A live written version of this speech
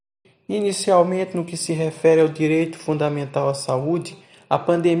Inicialmente, no que se refere ao direito fundamental à saúde, a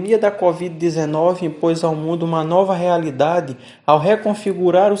pandemia da COVID-19 impôs ao mundo uma nova realidade ao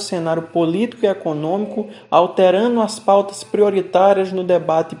reconfigurar o cenário político e econômico, alterando as pautas prioritárias no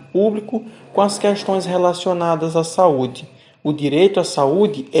debate público com as questões relacionadas à saúde. O direito à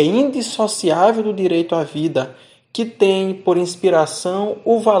saúde é indissociável do direito à vida, que tem por inspiração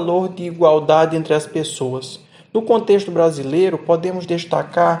o valor de igualdade entre as pessoas. No contexto brasileiro, podemos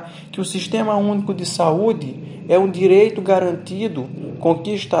destacar que o Sistema Único de Saúde é um direito garantido,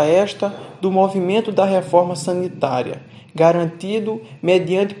 conquista esta do movimento da reforma sanitária, garantido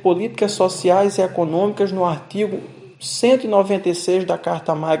mediante políticas sociais e econômicas no artigo 196 da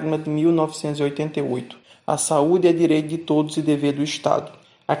Carta Magna de 1988. A saúde é direito de todos e dever do Estado.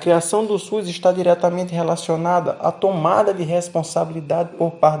 A criação do SUS está diretamente relacionada à tomada de responsabilidade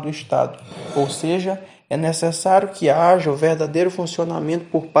por parte do Estado, ou seja, é necessário que haja o verdadeiro funcionamento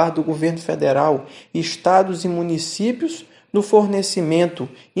por parte do governo federal, estados e municípios no fornecimento,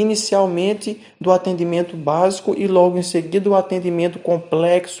 inicialmente, do atendimento básico e logo em seguida o atendimento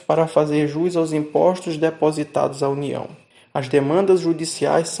complexo para fazer jus aos impostos depositados à União. As demandas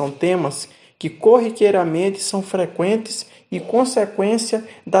judiciais são temas que corriqueiramente são frequentes e consequência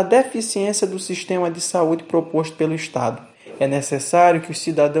da deficiência do sistema de saúde proposto pelo Estado. É necessário que os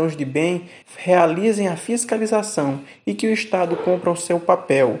cidadãos de bem realizem a fiscalização e que o Estado cumpra o seu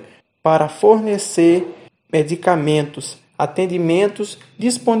papel para fornecer medicamentos, atendimentos,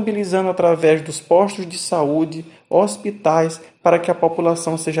 disponibilizando através dos postos de saúde, hospitais, para que a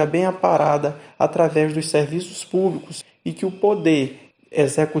população seja bem amparada através dos serviços públicos e que o poder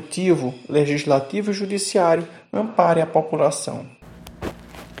executivo, legislativo e judiciário ampare a população.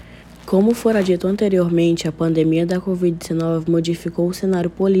 Como fora dito anteriormente, a pandemia da COVID-19 modificou o cenário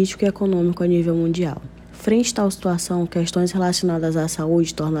político e econômico a nível mundial. Frente a tal situação, questões relacionadas à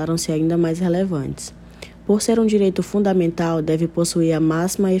saúde tornaram-se ainda mais relevantes. Por ser um direito fundamental, deve possuir a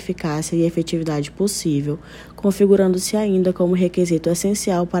máxima eficácia e efetividade possível, configurando-se ainda como requisito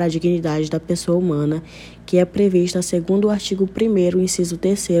essencial para a dignidade da pessoa humana, que é prevista segundo o artigo 1º, inciso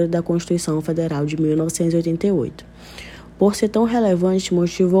 3º da Constituição Federal de 1988. Por ser tão relevante,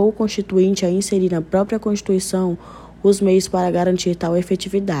 motivou o Constituinte a inserir na própria Constituição os meios para garantir tal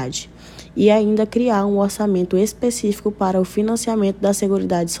efetividade e ainda criar um orçamento específico para o financiamento da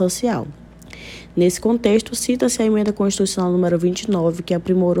Seguridade Social. Nesse contexto, cita-se a Emenda Constitucional número 29, que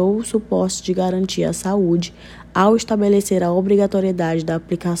aprimorou o suposto de garantia à saúde ao estabelecer a obrigatoriedade da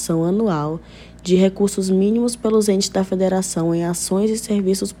aplicação anual de recursos mínimos pelos entes da Federação em ações e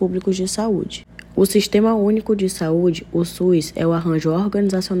serviços públicos de saúde. O Sistema Único de Saúde, o SUS, é o arranjo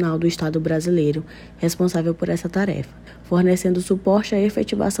organizacional do Estado brasileiro responsável por essa tarefa, fornecendo suporte à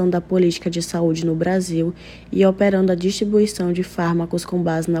efetivação da política de saúde no Brasil e operando a distribuição de fármacos com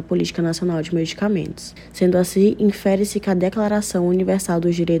base na Política Nacional de Medicamentos. Sendo assim, infere-se que a Declaração Universal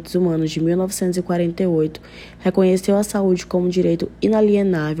dos Direitos Humanos de 1948 reconheceu a saúde como direito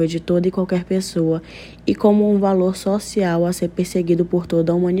inalienável de toda e qualquer pessoa e como um valor social a ser perseguido por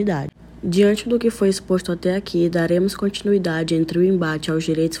toda a humanidade. Diante do que foi exposto até aqui, daremos continuidade entre o embate aos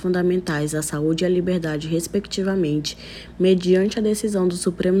direitos fundamentais, à saúde e à liberdade, respectivamente, mediante a decisão do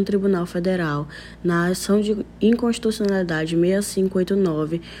Supremo Tribunal Federal na ação de inconstitucionalidade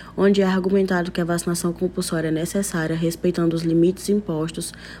 6589, onde é argumentado que a vacinação compulsória é necessária, respeitando os limites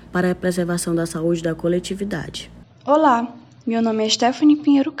impostos para a preservação da saúde da coletividade. Olá, meu nome é Stephanie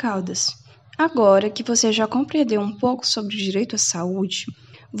Pinheiro Caldas. Agora que você já compreendeu um pouco sobre o direito à saúde,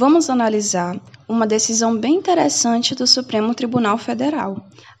 vamos analisar uma decisão bem interessante do Supremo Tribunal Federal,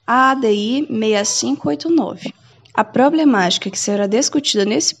 a ADI 6589. A problemática que será discutida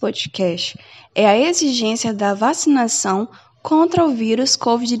nesse podcast é a exigência da vacinação contra o vírus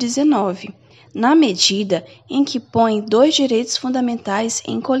COVID-19, na medida em que põe dois direitos fundamentais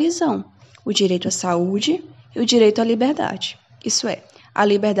em colisão, o direito à saúde e o direito à liberdade, isso é, a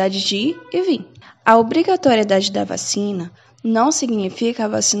liberdade de ir e vir. A obrigatoriedade da vacina não significa a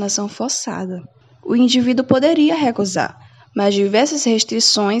vacinação forçada. O indivíduo poderia recusar, mas diversas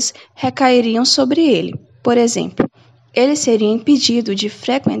restrições recairiam sobre ele. Por exemplo, ele seria impedido de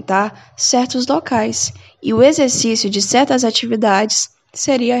frequentar certos locais e o exercício de certas atividades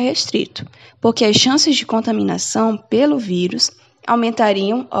seria restrito, porque as chances de contaminação pelo vírus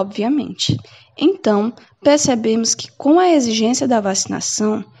aumentariam, obviamente. Então, percebemos que com a exigência da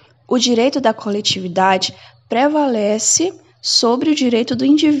vacinação, o direito da coletividade prevalece sobre o direito do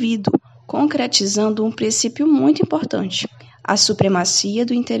indivíduo, concretizando um princípio muito importante, a supremacia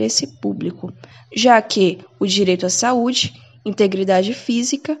do interesse público, já que o direito à saúde integridade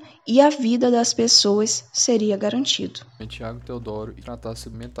física e a vida das pessoas seria garantido. Tiago Teodoro e Tratados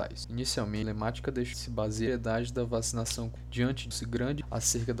Fundamentais. Inicialmente, a emblemática se baseia na idade da vacinação diante desse grande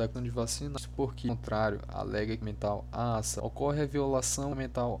acerca da questão de vacina, porque, ao contrário, alega que mental à ação ocorre a violação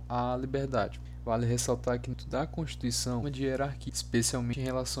mental à liberdade. Vale ressaltar que da Constituição de hierarquia, especialmente em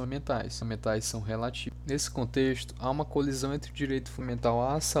relação a mentais. Os mentais são relativos. Nesse contexto, há uma colisão entre o direito fundamental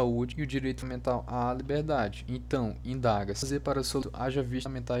à saúde e o direito fundamental à liberdade. Então, indaga-se fazer para haja vista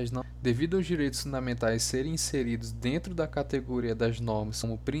mentais não. Devido aos direitos fundamentais serem inseridos dentro da categoria das normas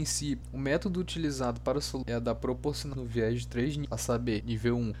como princípio, o método utilizado para é a da proporcional no viés de 3 níveis, a saber,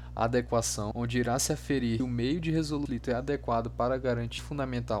 nível 1, adequação, onde irá se aferir que o meio de resolver o conflito é adequado para garantir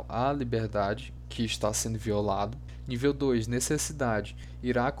fundamental à liberdade, que está sendo violado. Nível 2, necessidade,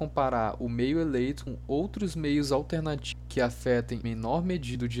 irá comparar o meio eleito com outros meios alternativos que afetem em menor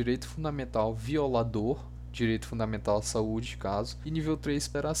medida o direito fundamental violador, direito fundamental à saúde, caso. E nível 3,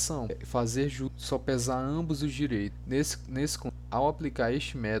 esperação, fazer justo, sopesar ambos os direitos. Ao aplicar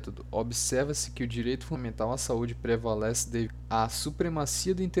este método, observa-se que o direito fundamental à saúde prevalece devido à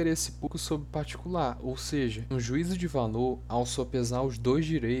supremacia do interesse público sobre o particular, ou seja, no juízo de valor, ao sopesar os dois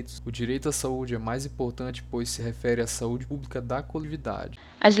direitos, o direito à saúde é mais importante, pois se refere à saúde pública da coletividade.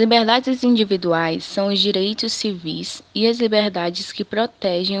 As liberdades individuais são os direitos civis e as liberdades que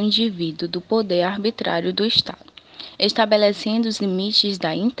protegem o indivíduo do poder arbitrário do Estado, estabelecendo os limites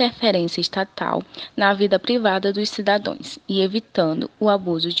da interferência estatal na vida privada dos cidadãos e evitando o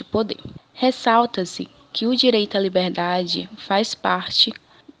abuso de poder. Ressalta-se que o direito à liberdade faz parte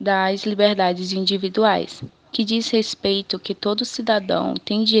das liberdades individuais, que diz respeito que todo cidadão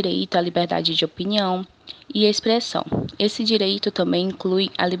tem direito à liberdade de opinião e expressão. Esse direito também inclui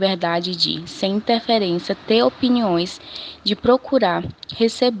a liberdade de, sem interferência, ter opiniões, de procurar,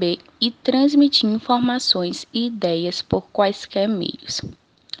 receber e transmitir informações e ideias por quaisquer meios.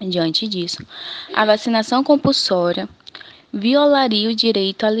 Diante disso, a vacinação compulsória violaria o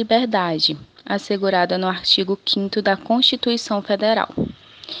direito à liberdade, assegurada no artigo 5º da Constituição Federal,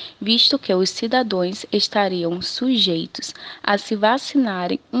 visto que os cidadãos estariam sujeitos a se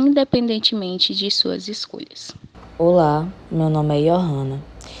vacinarem independentemente de suas escolhas. Olá, meu nome é Johanna,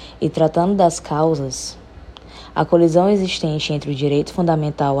 e tratando das causas, a colisão existente entre o direito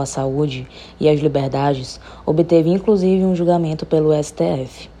fundamental à saúde e as liberdades obteve inclusive um julgamento pelo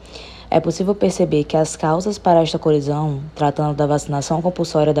STF. É possível perceber que as causas para esta colisão, tratando da vacinação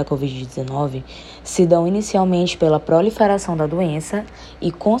compulsória da COVID-19, se dão inicialmente pela proliferação da doença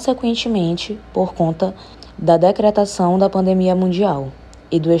e, consequentemente, por conta da decretação da pandemia mundial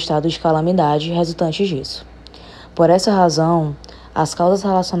e do estado de calamidade resultantes disso. Por essa razão, as causas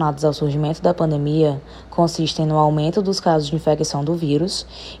relacionadas ao surgimento da pandemia consistem no aumento dos casos de infecção do vírus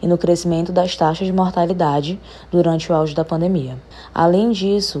e no crescimento das taxas de mortalidade durante o auge da pandemia. Além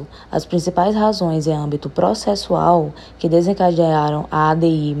disso, as principais razões em âmbito processual que desencadearam a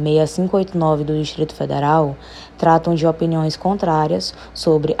ADI 6589 do Distrito Federal tratam de opiniões contrárias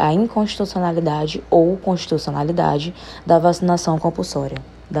sobre a inconstitucionalidade ou constitucionalidade da vacinação compulsória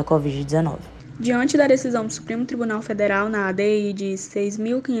da Covid-19. Diante da decisão do Supremo Tribunal Federal na ADI de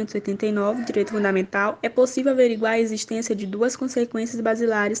 6.589, Direito Fundamental, é possível averiguar a existência de duas consequências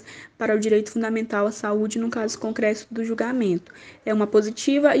basilares para o direito fundamental à saúde no caso concreto do julgamento. É uma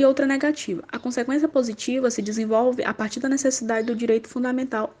positiva e outra negativa. A consequência positiva se desenvolve a partir da necessidade do direito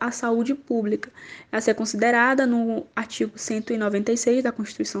fundamental à saúde pública. Essa é considerada no artigo 196 da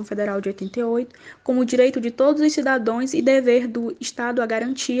Constituição Federal de 88 como o direito de todos os cidadãos e dever do Estado à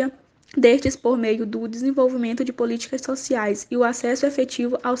garantia destes por meio do desenvolvimento de políticas sociais e o acesso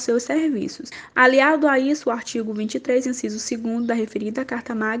efetivo aos seus serviços. Aliado a isso, o artigo 23, inciso 2º da referida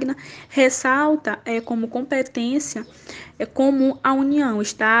Carta Magna, ressalta como competência comum à União,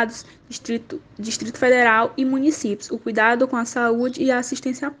 Estados, Distrito Federal e municípios, o cuidado com a saúde e a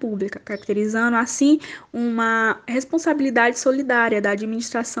assistência pública, caracterizando assim uma responsabilidade solidária da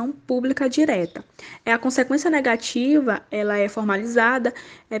administração pública direta. A consequência negativa, ela é formalizada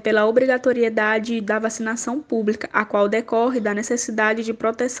pela obrigatoriedade da vacinação pública, a qual decorre da necessidade de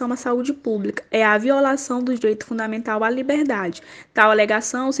proteção à saúde pública. É a violação do direito fundamental à liberdade. Tal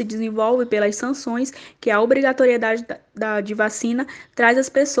alegação se desenvolve pelas sanções que a obrigatoriedade de vacina traz às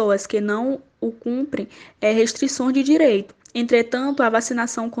pessoas que não o cumprem, restrições de direito. Entretanto, a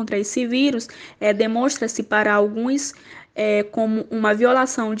vacinação contra esse vírus demonstra-se para alguns como uma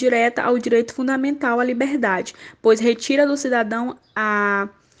violação direta ao direito fundamental à liberdade, pois retira do cidadão a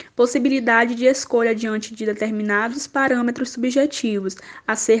possibilidade de escolha diante de determinados parâmetros subjetivos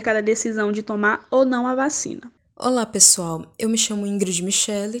acerca da decisão de tomar ou não a vacina. Olá pessoal, eu me chamo Ingrid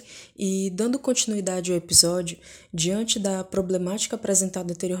Michele e, dando continuidade ao episódio, diante da problemática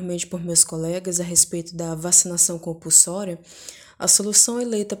apresentada anteriormente por meus colegas a respeito da vacinação compulsória, a solução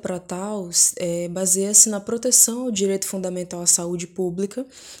eleita para tal baseia-se na proteção ao direito fundamental à saúde pública,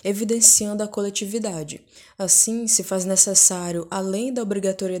 evidenciando a coletividade. Assim, se faz necessário, além da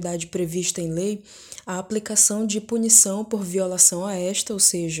obrigatoriedade prevista em lei, a aplicação de punição por violação a esta, ou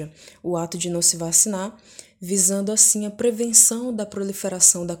seja, o ato de não se vacinar, visando assim a prevenção da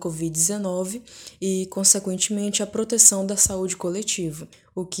proliferação da COVID-19 e, consequentemente, a proteção da saúde coletiva,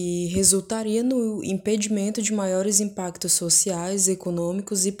 o que resultaria no impedimento de maiores impactos sociais,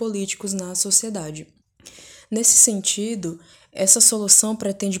 econômicos e políticos na sociedade. Nesse sentido, essa solução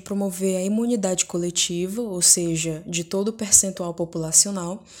pretende promover a imunidade coletiva, ou seja, de todo o percentual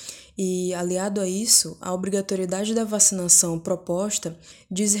populacional, e, aliado a isso, a obrigatoriedade da vacinação proposta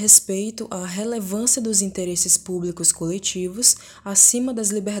diz respeito à relevância dos interesses públicos coletivos acima das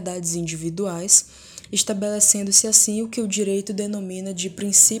liberdades individuais, estabelecendo-se assim o que o direito denomina de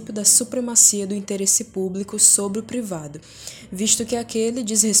princípio da supremacia do interesse público sobre o privado, visto que aquele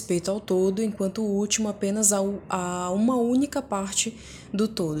diz respeito ao todo, enquanto o último apenas a uma única parte do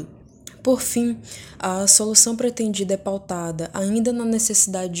todo. Por fim, a solução pretendida é pautada ainda na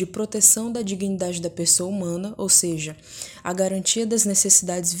necessidade de proteção da dignidade da pessoa humana, ou seja, a garantia das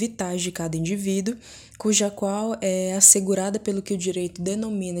necessidades vitais de cada indivíduo, cuja qual é assegurada pelo que o direito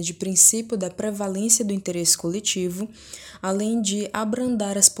denomina de princípio da prevalência do interesse coletivo, além de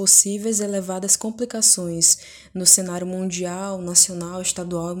abrandar as possíveis elevadas complicações no cenário mundial, nacional,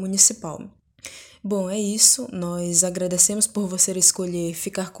 estadual e municipal. Bom, é isso. Nós agradecemos por você escolher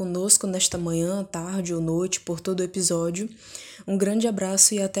ficar conosco nesta manhã, tarde ou noite por todo o episódio. Um grande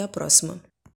abraço e até a próxima.